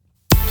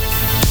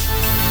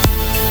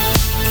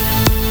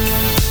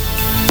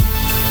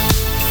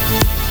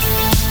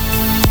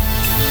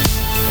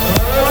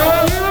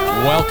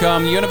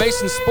Welcome,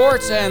 Unibasin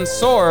Sports and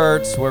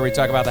Sorts, where we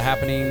talk about the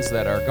happenings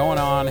that are going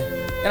on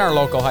in our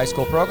local high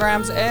school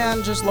programs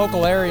and just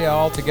local area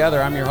altogether.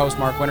 I'm your host,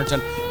 Mark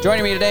Winterton.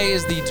 Joining me today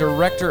is the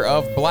director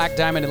of Black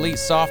Diamond Elite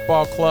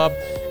Softball Club,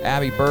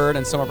 Abbey Bird,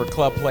 and some of her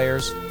club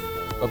players.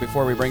 But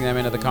before we bring them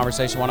into the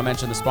conversation, I want to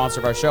mention the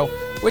sponsor of our show,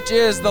 which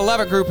is the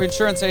Levitt Group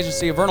Insurance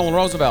Agency of Vernal and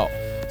Roosevelt,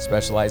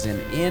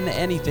 specializing in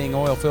anything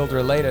oil field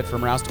related,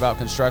 from roustabout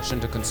construction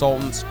to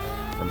consultants,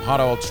 from hot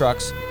oil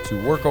trucks to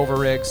workover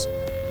rigs.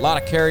 A lot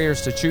of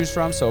carriers to choose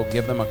from, so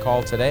give them a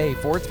call today,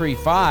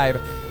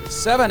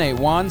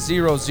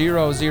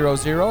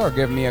 435-781-0000, or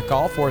give me a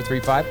call,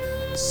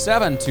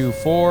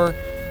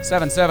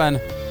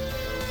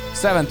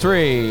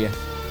 435-724-7773.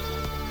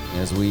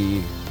 As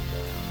we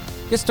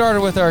get started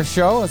with our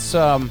show, let's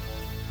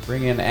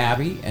bring in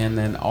Abby, and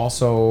then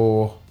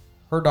also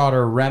her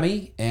daughter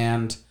Remy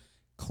and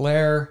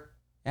Claire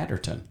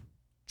Anderton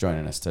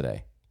joining us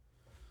today.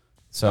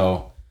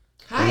 So,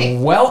 hi.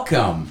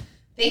 Welcome.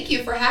 Thank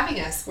you for having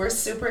us. We're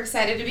super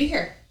excited to be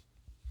here.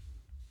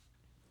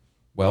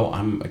 Well,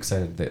 I'm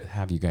excited to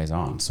have you guys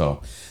on.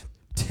 So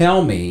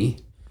tell me,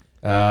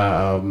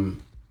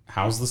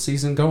 how's the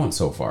season going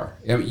so far?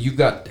 You've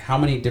got how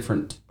many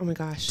different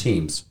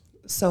teams?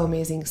 So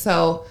amazing.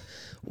 So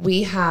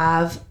we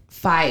have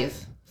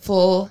 5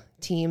 full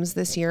teams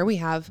this year. We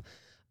have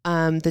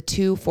the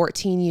 2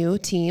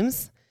 14U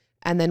teams,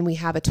 and then we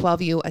have a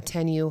 12U, a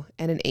 10U,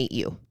 and an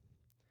 8U.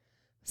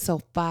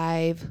 So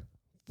 5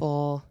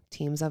 full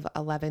teams of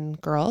 11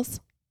 girls.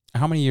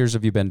 How many years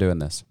have you been doing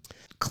this?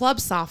 Club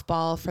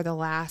softball for the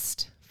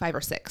last 5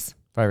 or 6.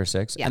 5 or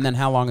 6? Yeah. And then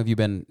how long has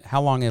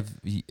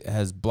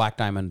the Black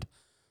Diamond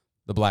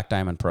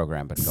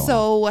program been going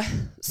on?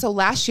 So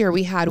last year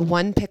we had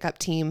one pickup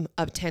team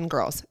of 10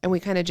 girls, and we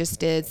kind of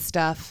just did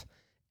stuff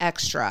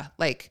extra.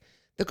 Like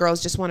the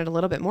girls just wanted a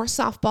little bit more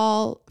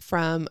softball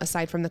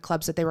aside from the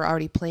clubs that they were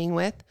already playing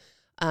with.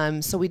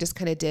 So we just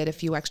kind of did a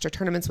few extra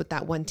tournaments with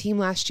that one team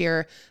last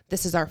year.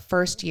 This is our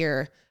first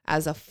year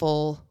as a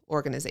full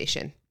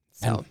organization.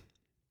 So,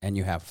 and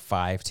you have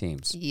 5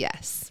 teams.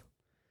 Yes,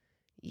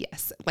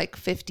 like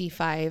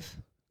 55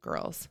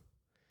 girls,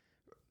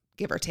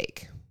 give or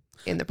take,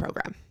 in the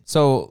program.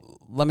 So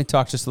let me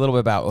talk just a little bit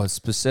about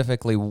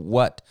specifically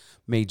what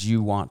made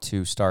you want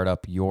to start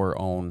up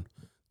your own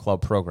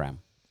club program.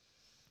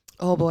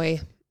 Oh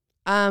boy.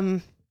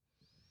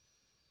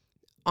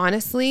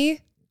 Honestly,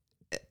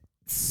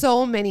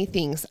 so many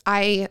things.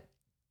 I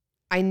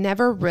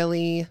never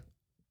really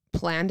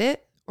planned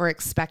it or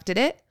expected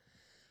it.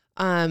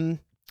 I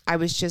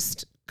was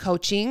just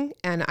coaching,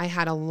 and I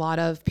had a lot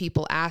of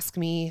people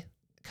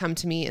come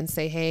to me and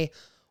say, hey,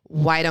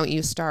 why don't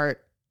you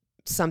start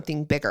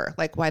something bigger?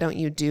 Like, why don't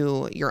you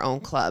do your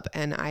own club?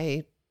 And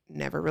I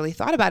never really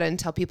thought about it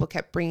until people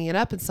kept bringing it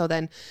up. And so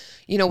then,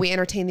 we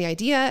entertained the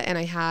idea, and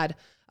I had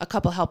a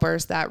couple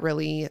helpers that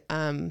really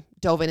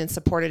dove in and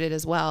supported it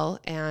as well.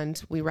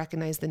 And we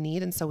recognized the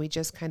need. And so we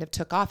just kind of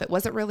took off. It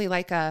wasn't really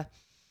like a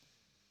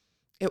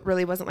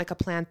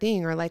planned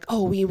thing, or like,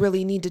 oh, we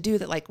really need to do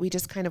that. Like, we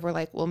just kind of were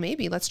like, well,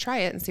 maybe let's try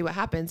it and see what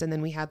happens. And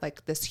then we had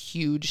like this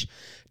huge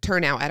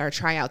turnout at our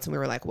tryouts, and we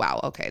were like, wow,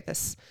 okay,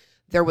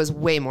 there was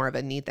way more of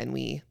a need than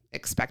we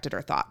expected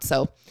or thought.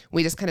 So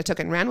we just kind of took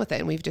it and ran with it.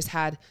 And we've just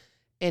had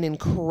an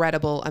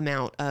incredible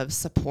amount of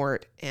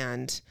support,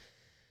 and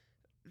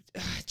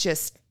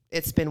just,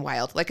 it's been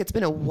wild. Like, it's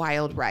been a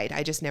wild ride.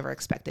 I just never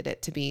expected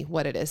it to be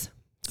what it is.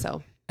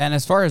 So, and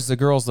as far as the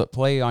girls that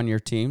play on your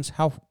teams,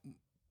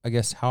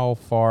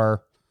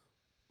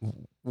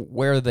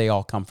 where do they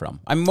all come from?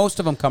 Most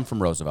of them come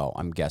from Roosevelt,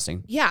 I'm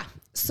guessing. Yeah.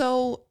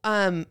 So,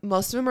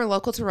 most of them are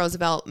local to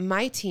Roosevelt.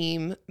 My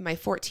team, my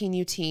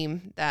 14U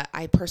team that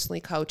I personally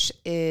coach,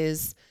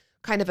 is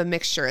kind of a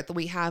mixture.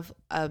 We have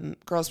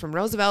girls from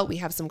Roosevelt. We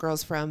have some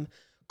girls from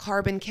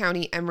Carbon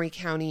County, Emery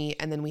County,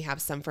 and then we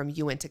have some from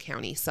Uinta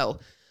County. So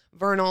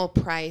Vernal,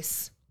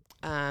 Price,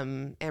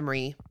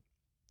 Emery,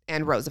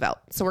 and Roosevelt.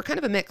 So we're kind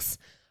of a mix.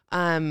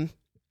 And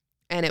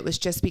it was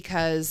just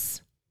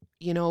because,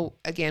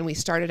 again, we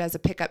started as a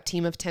pickup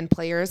team of 10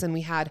 players, and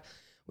we had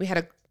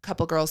a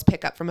couple girls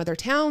pick up from other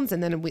towns,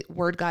 and then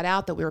word got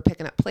out that we were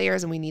picking up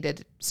players and we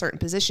needed certain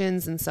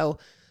positions. And so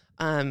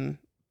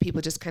people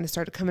just kind of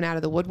started coming out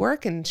of the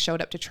woodwork and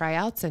showed up to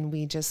tryouts, and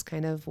we just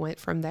kind of went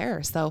from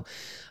there. So,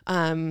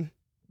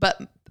 but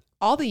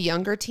all the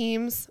younger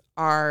teams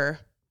are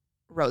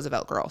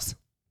Roosevelt girls.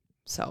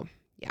 So,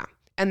 yeah.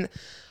 And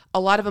a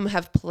lot of them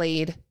have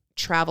played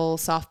travel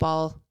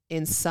softball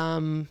in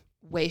some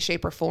way,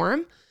 shape, or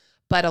form,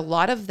 but a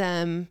lot of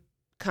them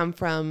come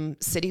from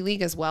City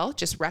League as well,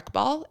 just rec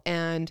ball,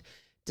 and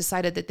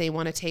decided that they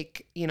want to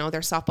take,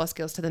 their softball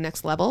skills to the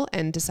next level,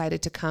 and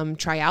decided to come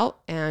try out.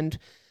 And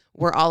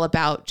we're all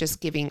about just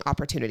giving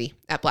opportunity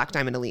at Black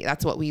Diamond Elite.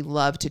 That's what we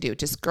love to do.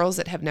 Just girls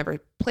that have never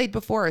played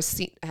before or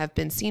have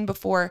been seen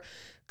before,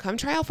 come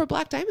try out for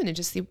Black Diamond and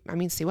just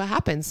see what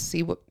happens.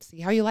 See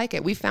how you like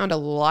it. We found a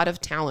lot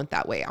of talent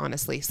that way,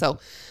 honestly. So,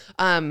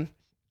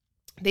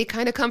 they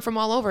kind of come from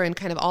all over and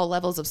kind of all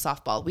levels of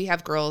softball. We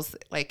have girls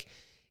like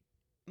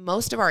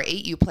most of our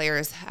 8U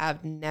players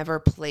have never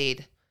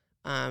played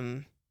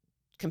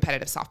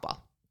competitive softball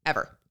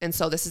ever. And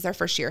so this is their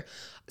first year.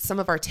 Some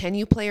of our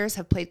 10U players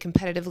have played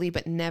competitively,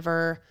 but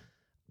never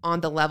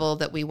on the level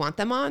that we want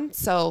them on.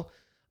 So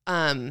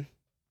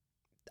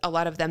a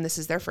lot of them, this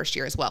is their first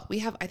year as well.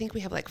 I think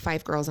we have like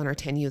 5 girls on our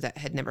 10U that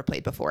had never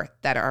played before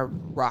that are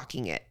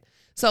rocking it.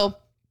 So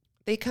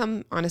they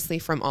come honestly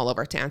from all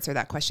over to answer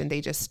that question.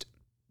 They just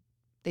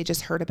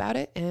heard about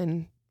it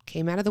and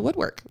came out of the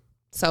woodwork.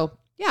 So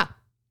yeah.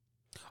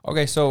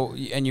 Okay. So,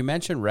 and you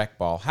mentioned rec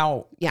ball.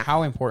 How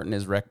important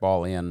is rec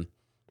ball in,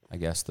 I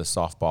guess, the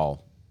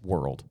softball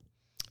world?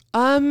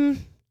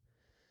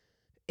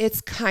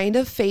 It's kind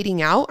of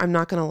fading out. I'm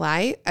not going to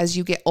lie, as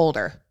you get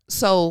older.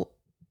 So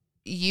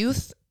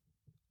youth,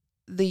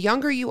 the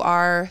younger you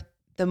are,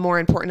 the more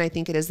important I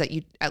think it is that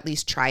you at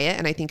least try it.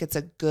 And I think it's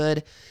a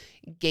good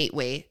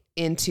gateway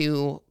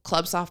into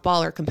club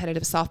softball or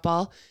competitive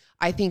softball.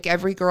 I think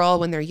every girl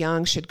when they're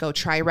young should go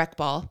try rec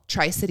ball,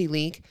 try City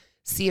League,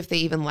 see if they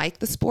even like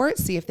the sport,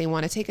 see if they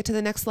want to take it to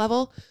the next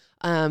level.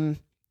 And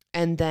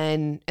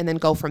then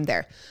go from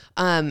there.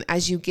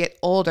 As you get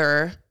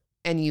older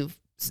and you've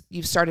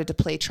started to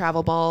play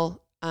travel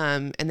ball,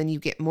 and then you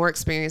get more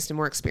experienced,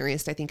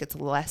 I think it's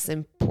less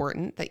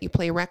important that you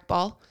play rec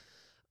ball.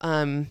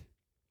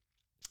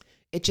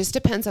 It just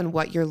depends on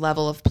what your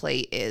level of play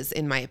is,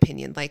 in my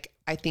opinion. Like,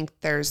 I think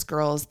there's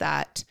girls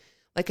that,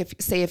 like,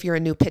 if you're a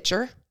new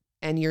pitcher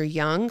and you're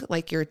young,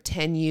 like you're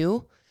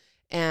 10U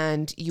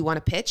and you want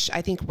to pitch,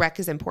 I think rec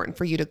is important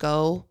for you to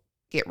go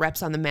get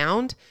reps on the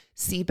mound,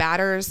 see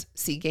batters,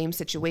 see game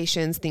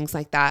situations, things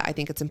like that. I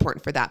think it's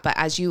important for that. But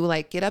as you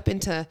like get up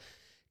into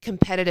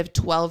competitive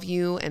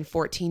 12U and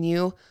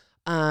 14U,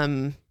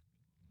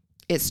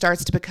 it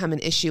starts to become an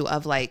issue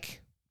of like,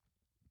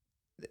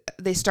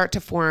 they start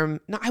to form,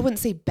 I wouldn't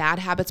say bad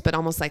habits, but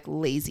almost like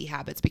lazy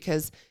habits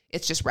because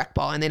it's just rec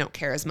ball and they don't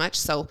care as much.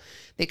 So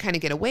they kind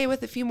of get away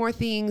with a few more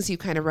things. You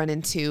kind of run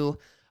into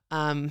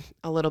a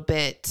little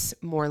bit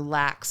more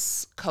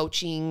lax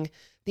coaching,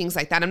 things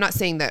like that. I'm not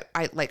saying that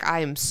I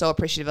am so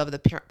appreciative of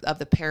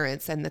the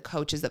parents and the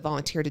coaches that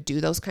volunteer to do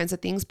those kinds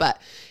of things,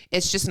 but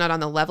it's just not on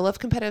the level of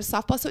competitive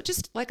softball. So it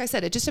just, like I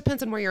said, it just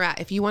depends on where you're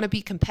at. If you want to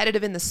be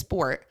competitive in the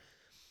sport,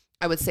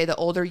 I would say the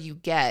older you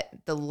get,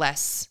 the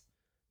less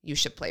you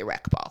should play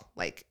rec ball.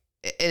 Like,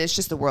 and it's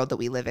just the world that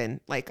we live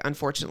in. Like,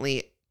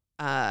 unfortunately,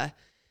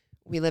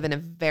 we live in a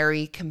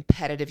very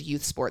competitive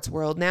youth sports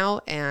world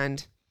now.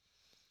 And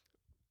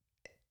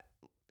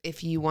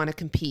if you want to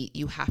compete,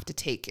 you have to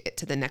take it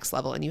to the next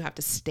level and you have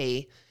to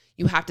stay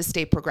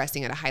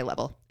progressing at a high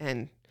level.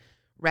 And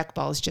rec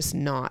ball is just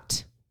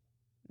not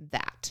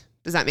that.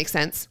 Does that make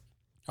sense?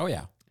 Oh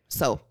yeah.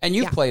 So, and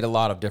you've played a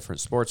lot of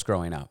different sports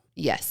growing up.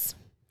 Yes.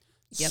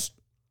 Yep.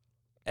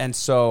 And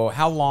so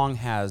how long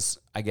has,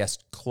 I guess,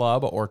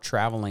 club or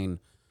traveling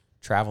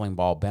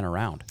ball been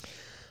around?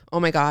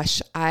 Oh my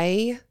gosh.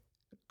 I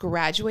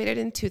graduated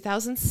in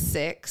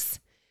 2006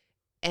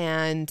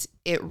 and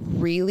it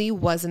really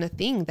wasn't a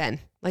thing then.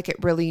 Like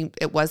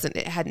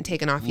it hadn't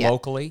taken off yet.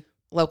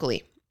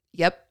 Locally.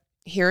 Yep.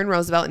 Here in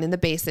Roosevelt and in the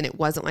basin, it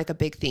wasn't like a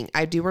big thing.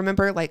 I do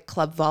remember like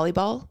club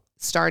volleyball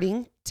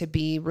starting to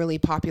be really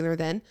popular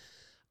then.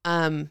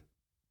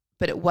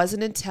 But it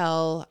wasn't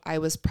until I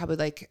was probably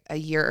like a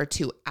year or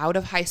two out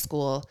of high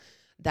school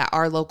that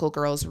our local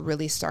girls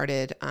really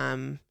started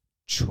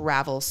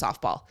travel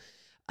softball.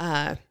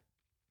 And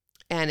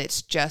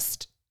it's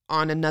just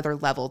on another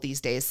level these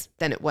days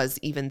than it was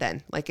even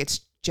then. Like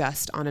it's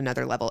just on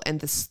another level. And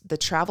the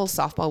travel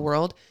softball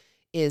world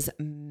is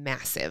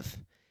massive.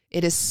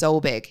 It is so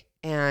big.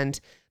 And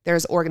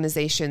there's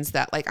organizations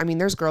that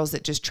there's girls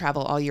that just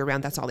travel all year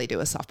round. That's all they do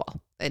is softball.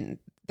 And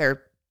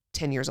they're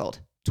 10 years old,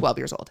 12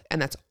 years old.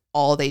 And that's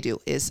all they do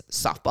is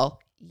softball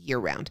year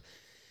round.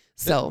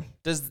 So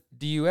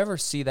do you ever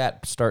see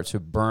that start to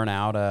burn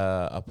out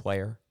a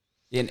player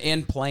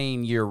in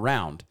playing year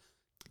round?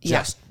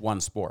 Just one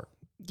sport.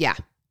 Yeah.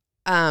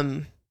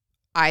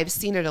 I've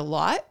seen it a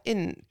lot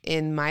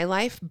in my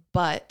life,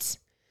 but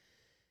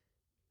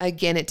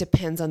again, it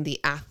depends on the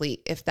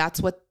athlete. If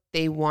that's what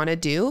they want to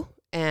do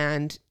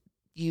and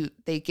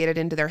they get it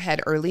into their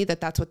head early that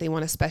that's what they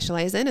want to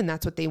specialize in and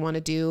that's what they want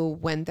to do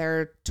when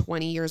they're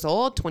 20 years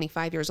old,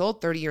 25 years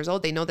old, 30 years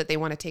old, they know that they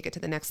want to take it to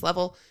the next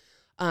level.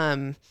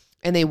 And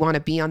they want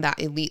to be on that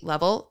elite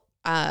level.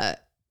 A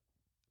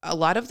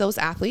lot of those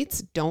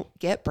athletes don't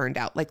get burned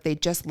out. Like they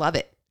just love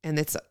it. And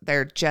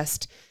they're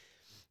just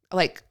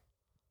like,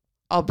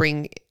 I'll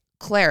bring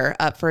Claire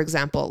up, for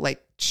example,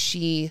 like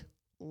she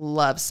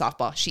loves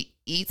softball. She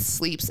eats,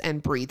 sleeps,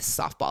 and breathes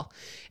softball.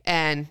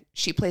 And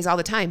she plays all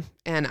the time.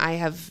 And I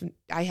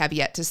have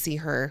yet to see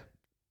her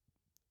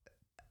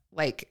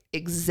like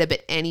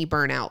exhibit any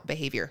burnout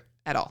behavior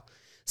at all.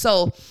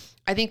 So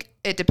I think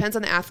it depends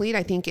on the athlete.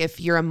 I think if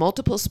you're a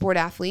multiple sport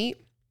athlete,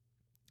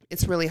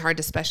 it's really hard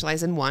to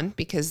specialize in one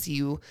because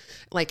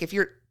if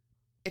you're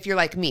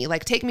like me,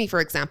 like take me,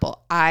 for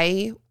example,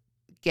 I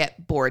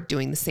get bored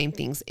doing the same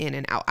things in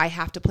and out. I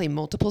have to play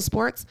multiple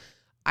sports.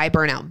 I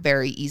burn out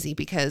very easy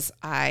because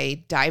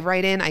I dive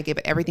right in. I give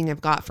it everything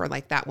I've got for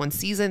like that one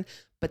season,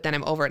 but then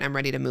I'm over it and I'm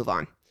ready to move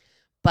on.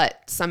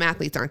 But some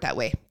athletes aren't that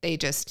way. They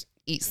just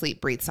eat,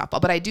 sleep, breathe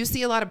softball. But I do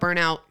see a lot of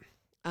burnout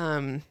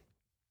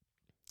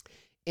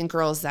in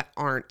girls that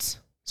aren't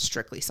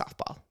strictly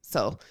softball.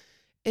 So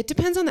it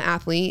depends on the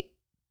athlete.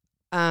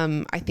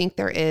 I think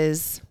there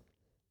is,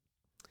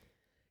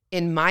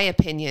 in my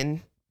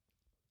opinion,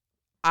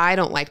 I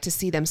don't like to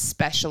see them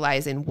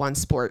specialize in one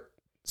sport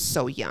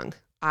so young.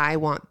 I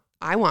want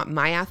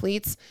my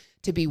athletes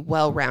to be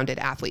well-rounded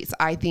athletes.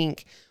 I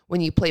think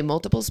when you play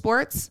multiple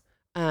sports,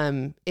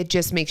 it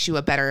just makes you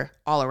a better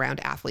all-around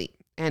athlete.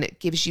 And it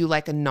gives you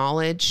like a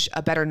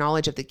better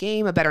knowledge of the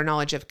game, a better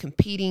knowledge of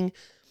competing.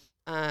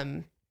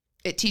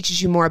 It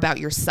teaches you more about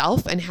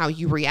yourself and how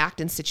you react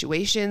in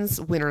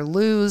situations, win or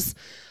lose.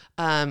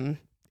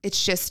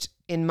 It's just,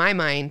 in my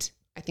mind,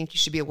 I think you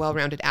should be a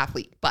well-rounded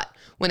athlete. But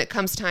when it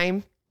comes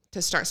time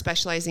to start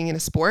specializing in a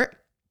sport,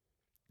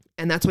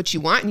 and that's what you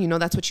want, and you know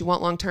that's what you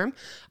want long-term,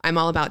 I'm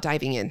all about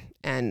diving in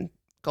and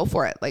go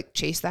for it. Like,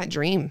 chase that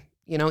dream.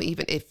 You know,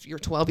 even if you're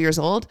 12 years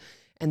old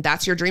and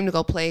that's your dream to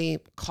go play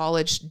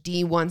college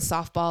D1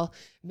 softball,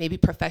 maybe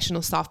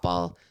professional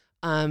softball,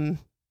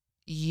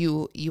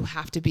 you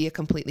have to be a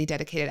completely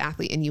dedicated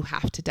athlete, and you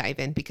have to dive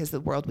in, because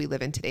the world we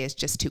live in today is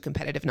just too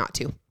competitive not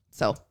to.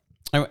 So,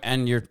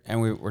 and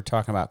we're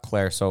talking about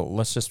Claire. So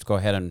let's just go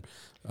ahead and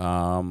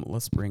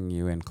let's bring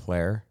you in,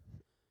 Claire,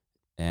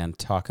 and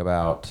talk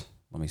about.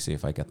 Let me see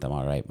if I get them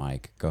all right,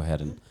 Mike. Go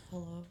ahead and.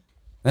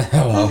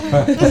 Hello. Hello.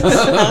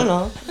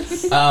 I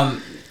don't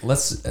know.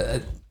 Let's.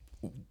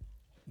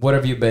 What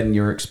have you been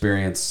your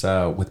experience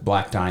with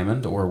Black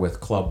Diamond or with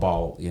club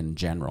ball in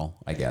general,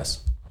 I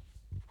guess?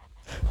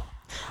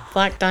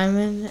 Black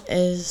Diamond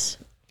it's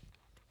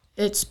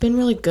been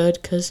really good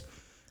because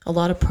a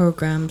lot of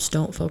programs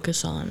don't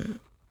focus on,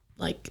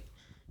 like,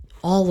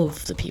 all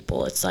of the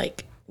people. It's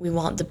like, we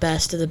want the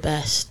best of the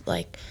best.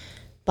 Like,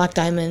 Black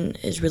Diamond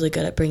is really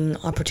good at bringing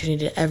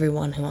opportunity to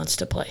everyone who wants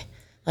to play.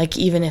 Like,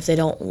 even if they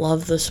don't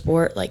love the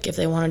sport, like, if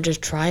they want to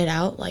just try it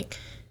out, like,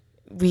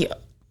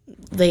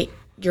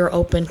 you're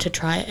open to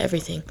try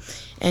everything.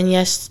 And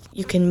yes,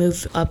 you can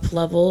move up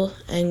level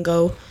and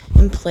go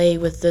and play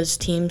with those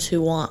teams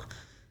who want,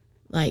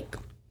 like,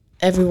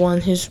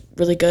 everyone who's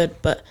really good.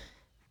 But,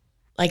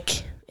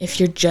 like, if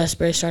you're just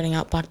barely starting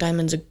out, Black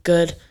Diamond's a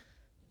good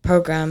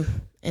program,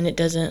 and it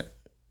doesn't,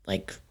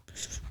 like,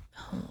 what's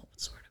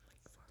the word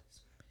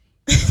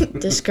I'm looking for?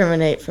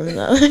 Discriminate from the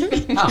other.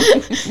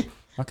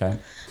 Oh, okay.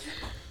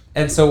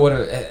 And so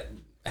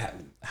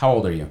how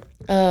old are you?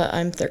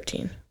 I'm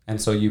 13. And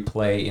so you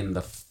play in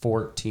the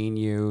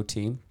 14U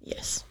team?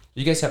 Yes.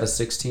 Do you guys have a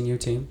 16U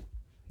team?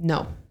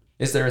 no.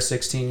 Is there a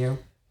 16U?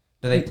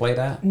 Do they play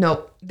that?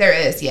 Nope. There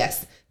is,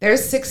 yes.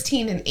 There's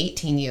 16 and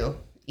 18U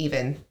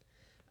even.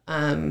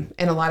 And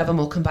a lot of them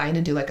will combine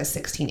and do like a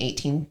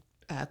 16-18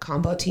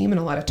 combo team. And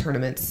a lot of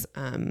tournaments,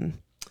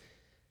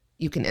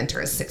 you can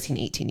enter as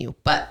 16-18U.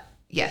 But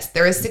yes,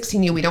 there is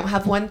 16U. We don't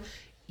have one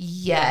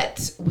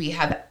yet. We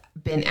have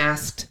been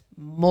asked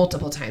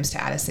multiple times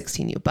to add a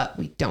 16U, but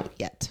we don't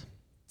yet.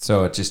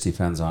 So it just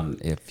depends on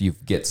if you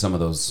get some of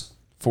those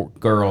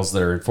girls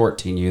that are in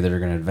 14U that are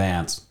going to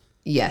advance.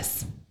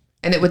 Yes.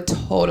 And it would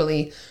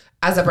totally,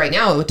 as of right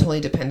now, it would totally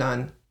depend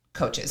on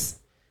coaches,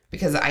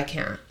 because I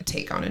can't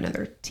take on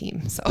another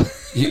team. So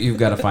You've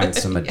got to find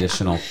some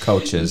additional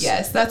coaches.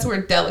 Yes, that's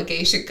where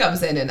delegation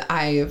comes in, and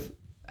I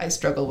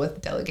struggle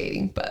with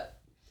delegating. But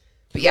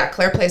yeah,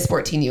 Claire plays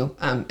 14U,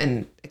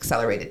 an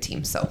accelerated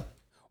team. So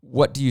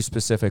What do you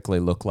specifically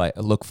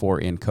look for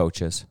in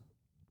coaches?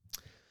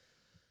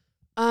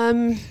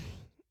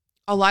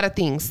 a lot of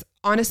things.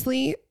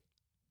 Honestly,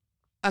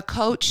 a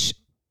coach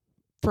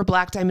for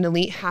Black Diamond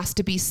Elite has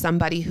to be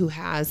somebody who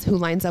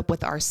lines up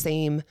with our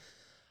same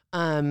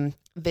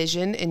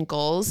vision and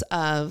goals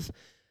of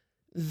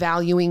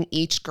valuing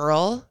each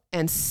girl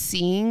and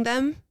seeing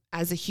them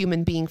as a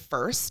human being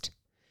first,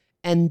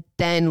 and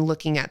then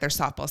looking at their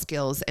softball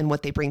skills and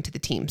what they bring to the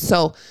team.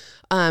 So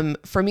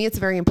for me, it's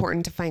very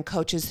important to find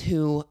coaches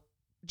who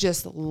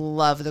just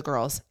love the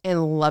girls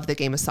and love the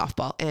game of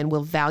softball and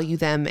will value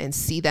them and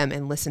see them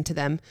and listen to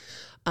them.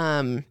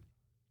 And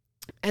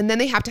then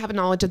they have to have a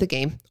knowledge of the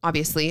game.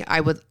 Obviously,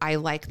 I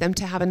like them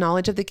to have a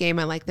knowledge of the game.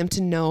 I like them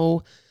to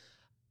know,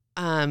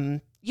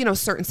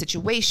 certain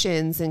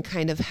situations and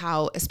kind of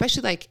how,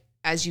 especially like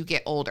as you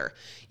get older,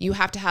 you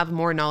have to have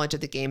more knowledge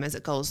of the game as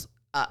it goes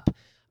up,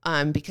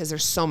 because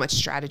there's so much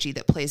strategy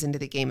that plays into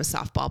the game of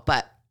softball.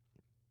 But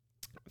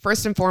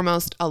first and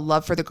foremost, a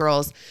love for the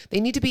girls. They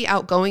need to be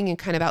outgoing and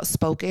kind of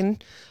outspoken,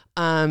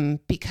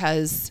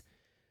 because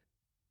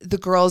the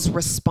girls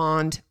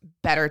respond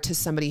better to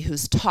somebody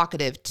who's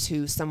talkative,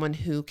 to someone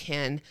who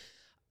can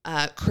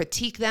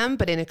critique them,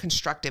 but in a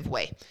constructive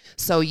way.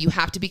 So you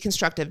have to be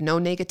constructive, no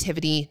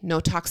negativity, no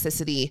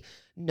toxicity,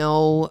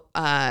 no,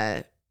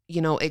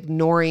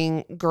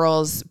 ignoring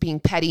girls, being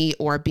petty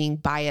or being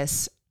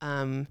biased.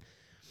 And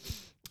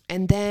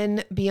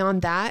then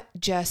beyond that,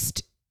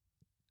 just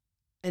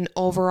an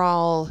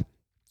overall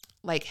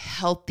like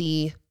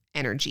healthy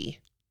energy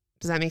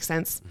Does that make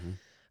sense?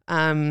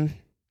 And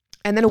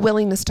then a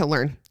willingness to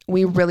learn.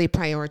 We really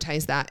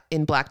prioritize that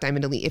in Black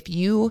Diamond Elite. If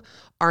you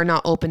are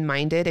not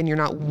open-minded and you're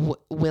not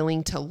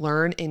willing to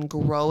learn and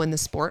grow in the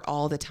sport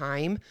all the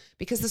time,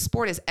 because the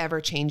sport is ever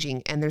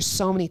changing and there's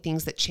so many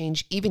things that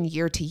change even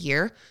year to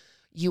year,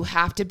 you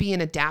have to be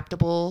an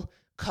adaptable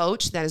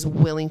coach that is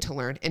willing to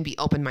learn and be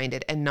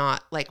open-minded and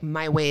not like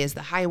my way is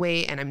the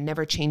highway and I'm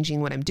never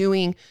changing what I'm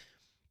doing.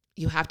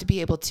 You have to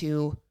be able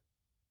to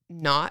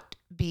not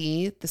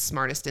be the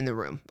smartest in the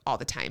room all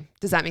the time.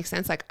 Does that make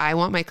sense? Like I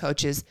want my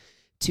coaches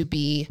to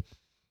be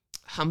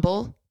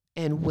humble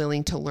and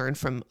willing to learn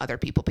from other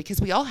people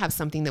because we all have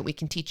something that we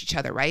can teach each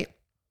other, right?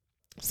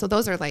 So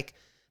those are like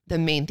the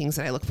main things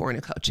that I look for in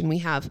a coach. And we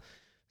have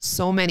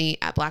so many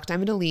at Black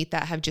Diamond Elite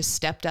that have just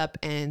stepped up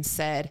and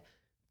said,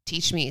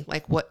 teach me,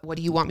 like, what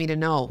do you want me to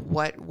know?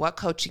 What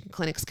coaching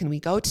clinics can we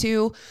go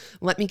to?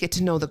 Let me get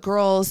to know the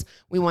girls.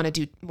 We want to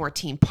do more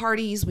team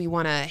parties. We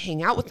want to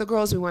hang out with the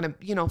girls. We want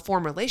to,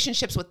 form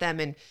relationships with them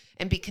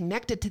and be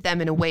connected to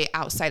them in a way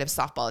outside of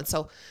softball. And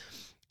so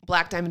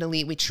Black Diamond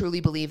Elite, we truly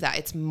believe that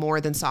it's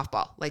more than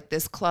softball. Like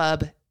this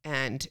club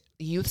and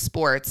youth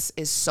sports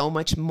is so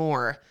much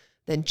more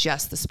than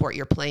just the sport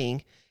you're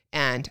playing.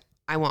 And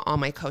I want all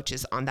my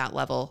coaches on that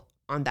level,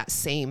 on that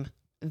same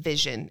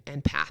vision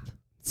and path.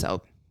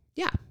 So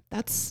yeah,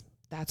 that's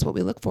what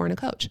we look for in a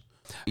coach.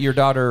 Your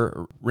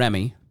daughter,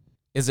 Remy,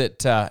 is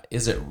it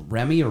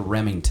Remy or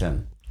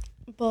Remington?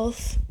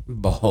 Both.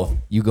 Both.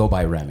 You go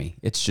by Remy.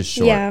 It's just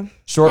short. Yeah.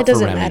 Short it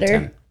doesn't for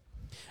Remington. matter.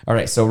 All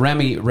right. So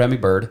Remy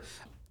Bird,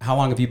 how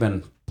long have you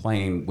been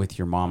playing with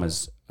your mom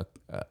as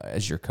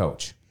your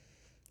coach?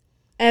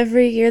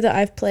 Every year that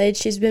I've played,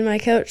 she's been my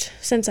coach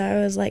since I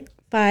was like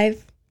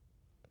 5.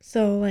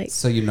 So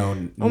you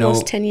know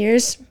almost 10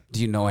 years.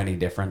 Do you know any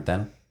different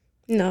then?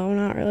 No,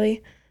 not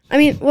really. I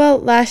mean, well,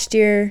 last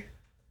year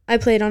I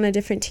played on a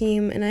different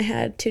team and I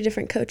had 2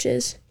 different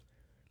coaches,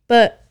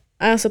 but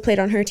I also played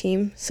on her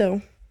team,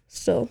 so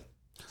still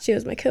she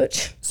was my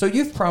coach. So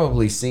you've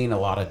probably seen a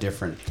lot of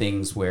different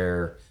things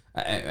where,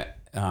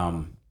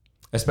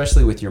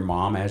 especially with your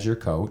mom as your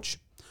coach,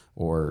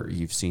 or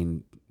you've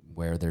seen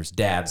where there's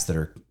dads that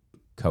are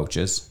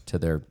coaches to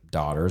their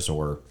daughters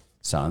or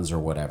sons or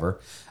whatever.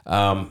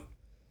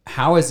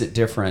 How is it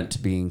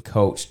different being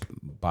coached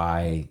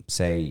by,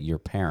 say, your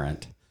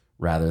parent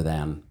rather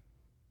than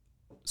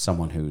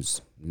someone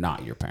who's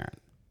not your parent?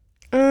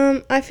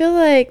 I feel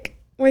like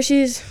where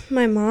she's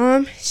my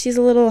mom, she's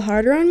a little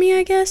harder on me,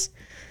 I guess.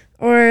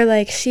 Or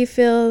like she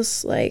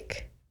feels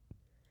like,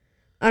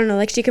 I don't know,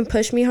 like she can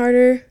push me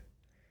harder.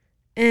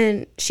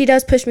 And she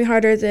does push me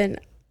harder than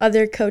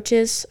other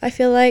coaches, I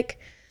feel like,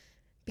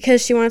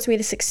 because she wants me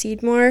to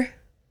succeed more.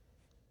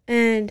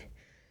 And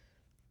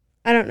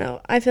I don't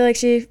know. I feel like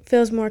she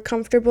feels more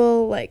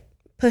comfortable, like,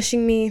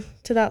 pushing me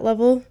to that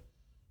level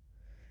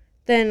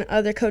than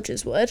other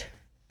coaches would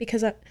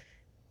because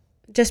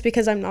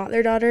I'm not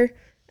their daughter.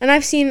 And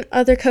I've seen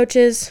other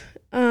coaches,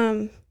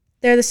 they're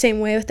the same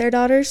way with their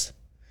daughters,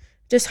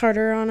 just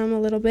harder on them a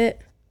little bit.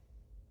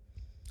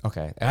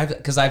 Okay.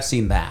 Because I've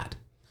seen that,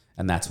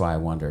 and that's why I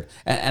wondered.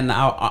 And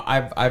now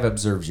I've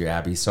observed you,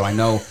 Abby, so I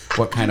know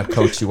what kind of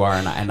coach you are,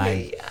 and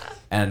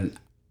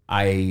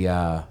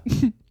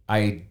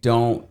I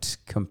don't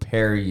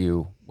compare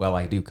you. Well,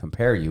 I do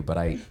compare you, but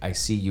I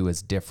see you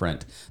as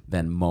different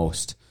than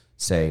most,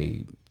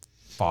 say,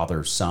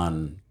 father,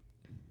 son,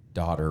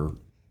 daughter,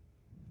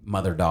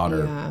 mother,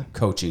 daughter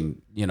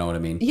coaching. You know what I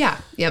mean? Yeah.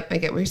 Yep. I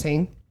get what you're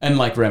saying. And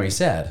like Remy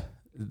said,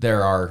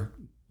 there are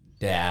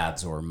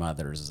dads or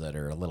mothers that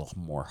are a little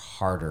more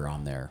harder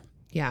on their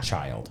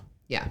child.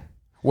 Yeah.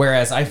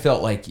 Whereas I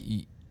felt like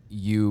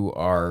you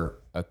are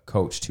a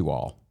coach to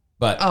all.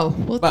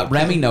 But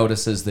Remy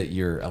notices that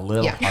you're a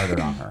little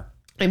harder on her.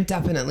 I'm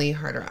definitely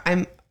harder.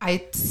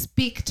 I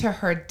speak to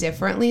her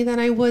differently than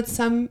I would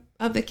some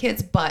of the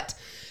kids, but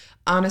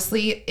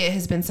honestly, it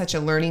has been such a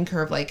learning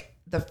curve. Like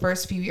the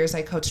first few years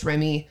I coached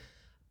Remy,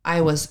 I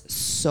was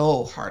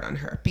so hard on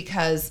her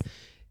because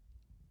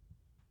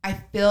I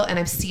feel, and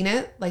I've seen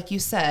it, like you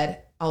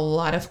said, a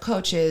lot of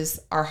coaches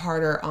are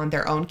harder on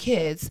their own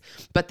kids,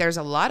 but there's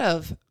a lot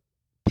of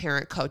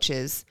parent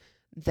coaches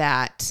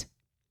that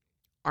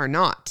are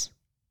not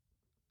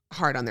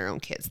hard on their own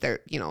kids.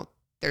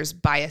 There's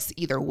bias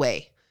either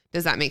way.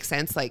 Does that make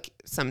sense? Like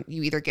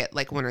you either get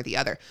like one or the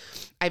other.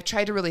 I've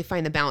tried to really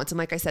find the balance. And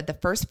like I said, the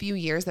first few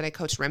years that I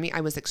coached Remy,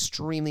 I was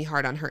extremely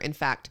hard on her. In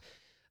fact,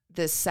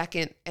 the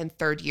second and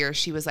third year,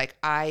 she was like,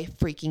 I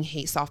freaking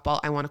hate softball.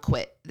 I want to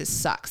quit. This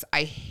sucks.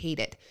 I hate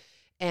it.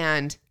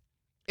 And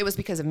it was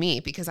because of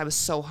me, because I was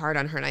so hard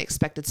on her and I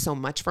expected so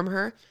much from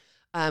her.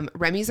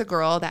 Remy's a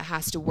girl that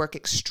has to work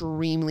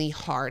extremely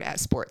hard at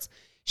sports.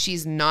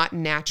 She's not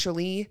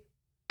naturally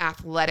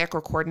athletic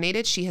or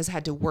coordinated. She has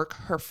had to work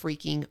her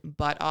freaking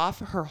butt off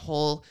her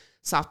whole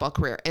softball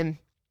career. And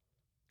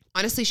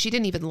honestly, she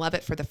didn't even love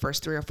it for the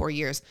first 3 or 4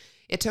 years.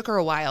 It took her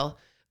a while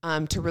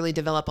to really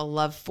develop a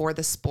love for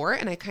the sport.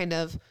 And I kind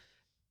of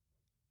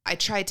I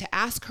tried to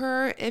ask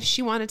her if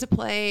she wanted to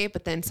play,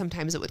 but then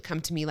sometimes it would come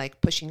to me like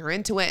pushing her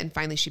into it. And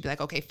finally she'd be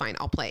like, okay, fine,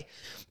 I'll play.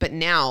 But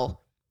now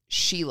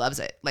she loves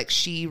it. Like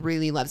she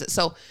really loves it.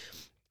 So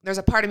there's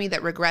a part of me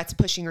that regrets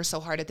pushing her so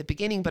hard at the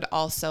beginning, but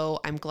also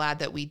I'm glad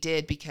that we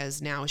did,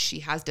 because now she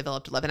has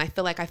developed love. And I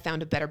feel like I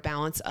found a better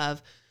balance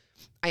of,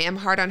 I am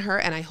hard on her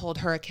and I hold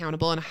her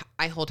accountable and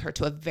I hold her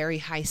to a very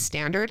high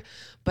standard.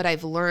 But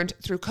I've learned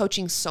through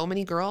coaching so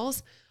many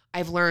girls,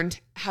 I've learned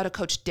how to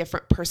coach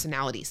different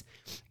personalities.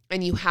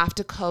 And you have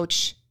to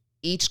coach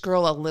each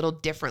girl a little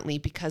differently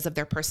because of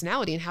their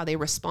personality and how they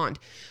respond.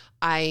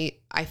 I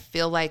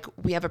feel like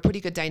we have a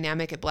pretty good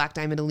dynamic at Black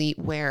Diamond Elite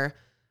where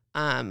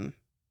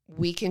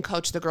we can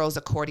coach the girls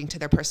according to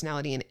their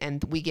personality,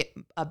 and we get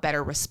a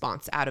better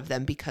response out of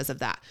them because of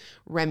that.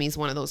 Remy's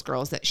one of those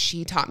girls that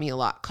she taught me a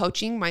lot.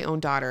 Coaching my own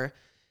daughter,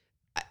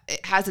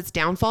 it has its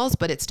downfalls,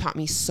 but it's taught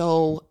me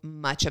so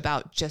much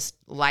about just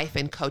life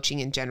and coaching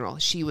in general.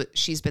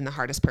 She's been the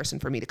hardest person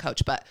for me to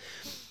coach, but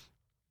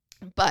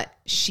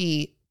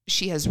she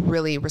has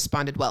really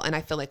responded well. And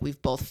I feel like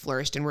we've both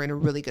flourished, and we're in a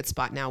really good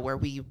spot now where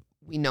we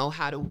know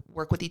how to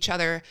work with each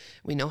other.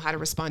 We know how to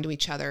respond to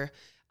each other.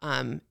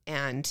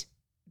 And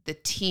the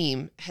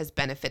team has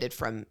benefited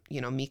from,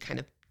 me kind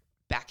of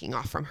backing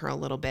off from her a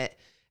little bit.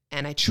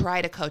 And I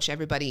try to coach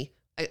everybody,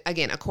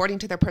 again, according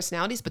to their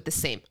personalities, but the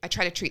same. I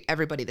try to treat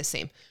everybody the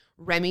same.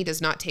 Remy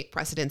does not take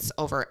precedence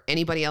over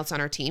anybody else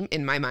on our team,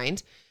 in my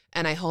mind.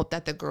 And I hope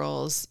that the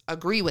girls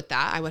agree with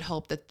that. I would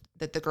hope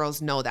that the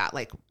girls know that.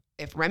 Like,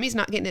 if Remy's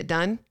not getting it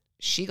done,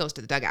 she goes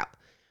to the dugout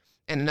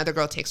and another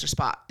girl takes her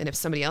spot. And if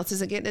somebody else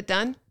isn't getting it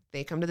done,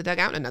 they come to the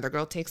dugout and another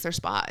girl takes their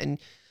spot. And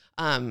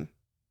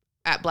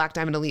at Black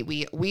Diamond Elite,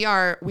 we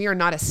are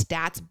not a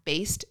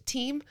stats-based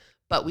team,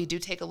 but we do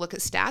take a look at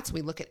stats.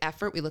 We look at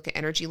effort. We look at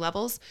energy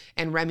levels.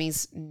 And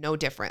Remy's no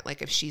different.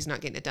 Like, if she's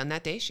not getting it done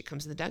that day, she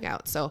comes to the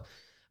dugout. So,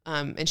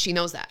 and she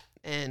knows that.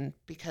 And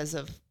because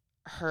of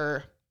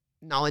her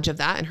knowledge of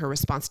that and her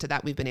response to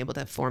that, we've been able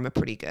to form a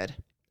pretty good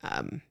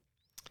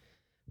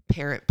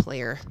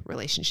parent-player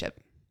relationship.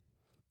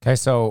 Okay,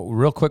 so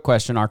real quick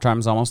question. Our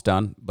time's almost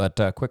done,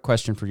 but quick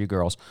question for you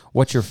girls.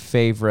 What's your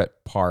favorite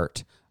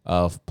part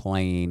of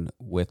playing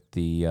with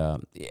the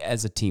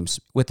as a team,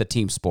 with a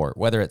team sport,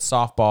 whether it's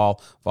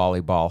softball,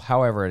 volleyball,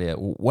 however it is,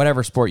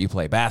 whatever sport you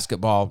play,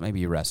 basketball,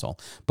 maybe you wrestle,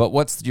 but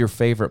what's your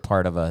favorite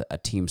part of a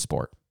team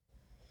sport?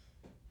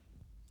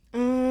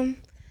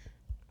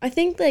 I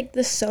think like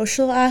the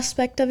social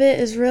aspect of it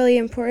is really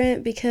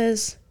important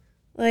because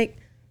like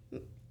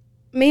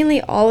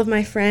mainly all of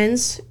my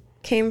friends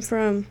came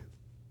from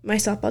my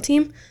softball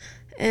team,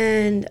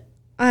 and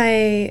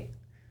I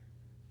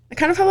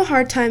kind of have a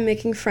hard time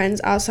making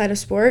friends outside of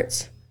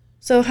sports.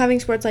 So having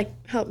sports like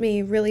helped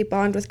me really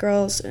bond with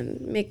girls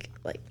and make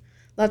like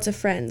lots of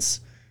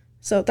friends.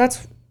 So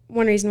that's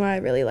one reason why I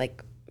really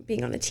like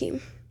being on a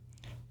team.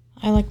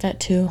 I like that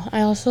too.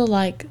 I also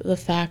like the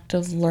fact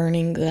of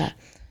learning that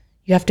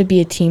you have to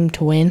be a team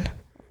to win.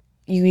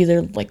 You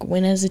either like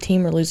win as a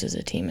team or lose as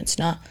a team. It's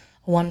not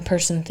a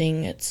one-person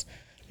thing. It's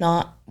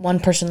not one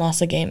person lost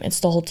the game. It's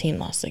the whole team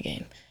lost the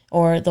game,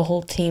 or the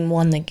whole team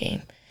won the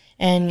game.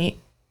 And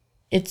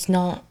it's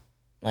not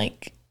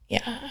like,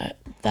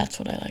 that's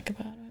what I like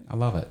about it. I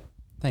love it.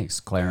 Thanks,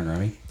 Claire and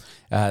Remy.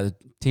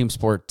 Team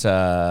sport,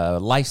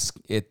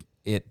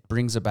 it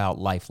brings about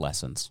life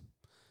lessons.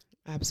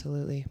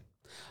 Absolutely.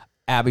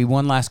 Abby,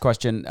 one last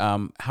question.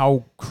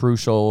 How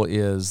crucial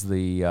is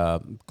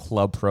the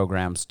club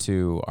programs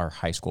to our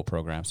high school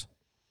programs?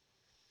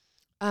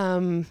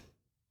 I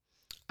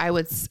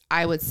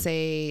would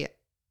say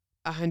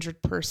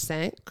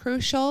 100%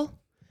 crucial.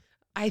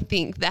 I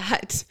think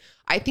that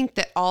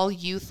all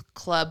youth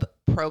club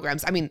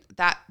programs, I mean,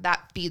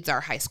 that feeds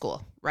our high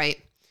school, right?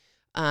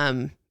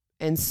 And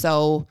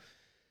so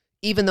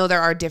even though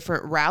there are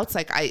different routes,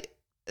 like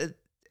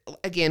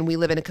again, we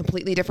live in a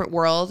completely different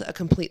world, a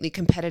completely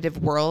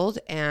competitive world,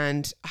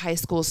 and high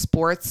school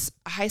sports,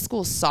 high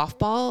school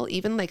softball,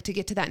 even like to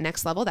get to that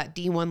next level, that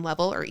D1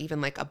 level, or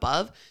even like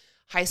above,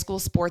 high school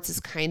sports is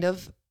kind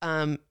of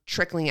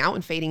trickling out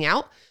and fading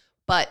out.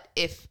 But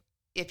if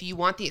you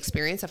want the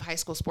experience of high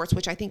school sports,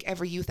 which I think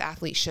every youth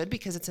athlete should,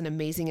 because it's an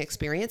amazing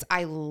experience.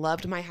 I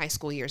loved my high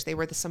school years. They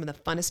were some of the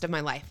funnest of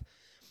my life.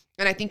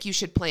 And I think you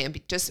should play them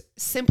just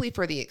simply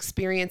for the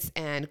experience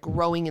and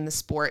growing in the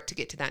sport to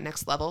get to that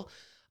next level.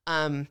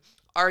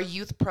 Our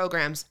youth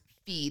programs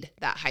feed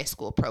that high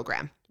school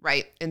program,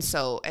 right? And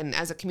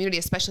as a community,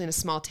 especially in a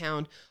small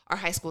town, our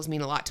high schools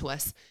mean a lot to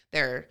us.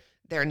 They're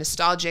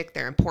nostalgic,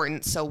 they're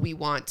important. So we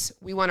want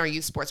our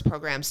youth sports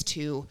programs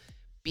to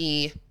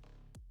be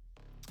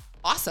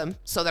awesome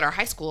so that our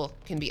high school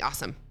can be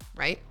awesome,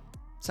 right?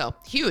 So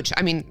huge.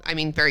 I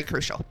mean, very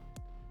crucial.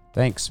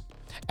 Thanks.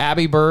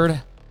 Abbey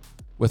Bird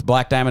with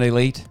Black Diamond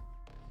Elite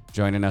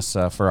joining us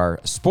for our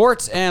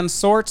Sports and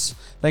Sorts.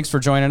 Thanks for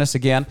joining us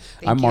again.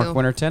 I'm Mark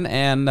Winterton,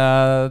 and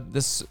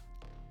this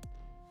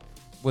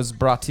was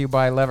brought to you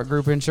by Levitt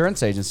Group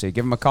Insurance Agency.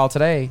 Give them a call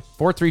today,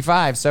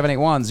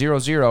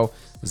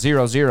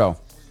 435-781-0000.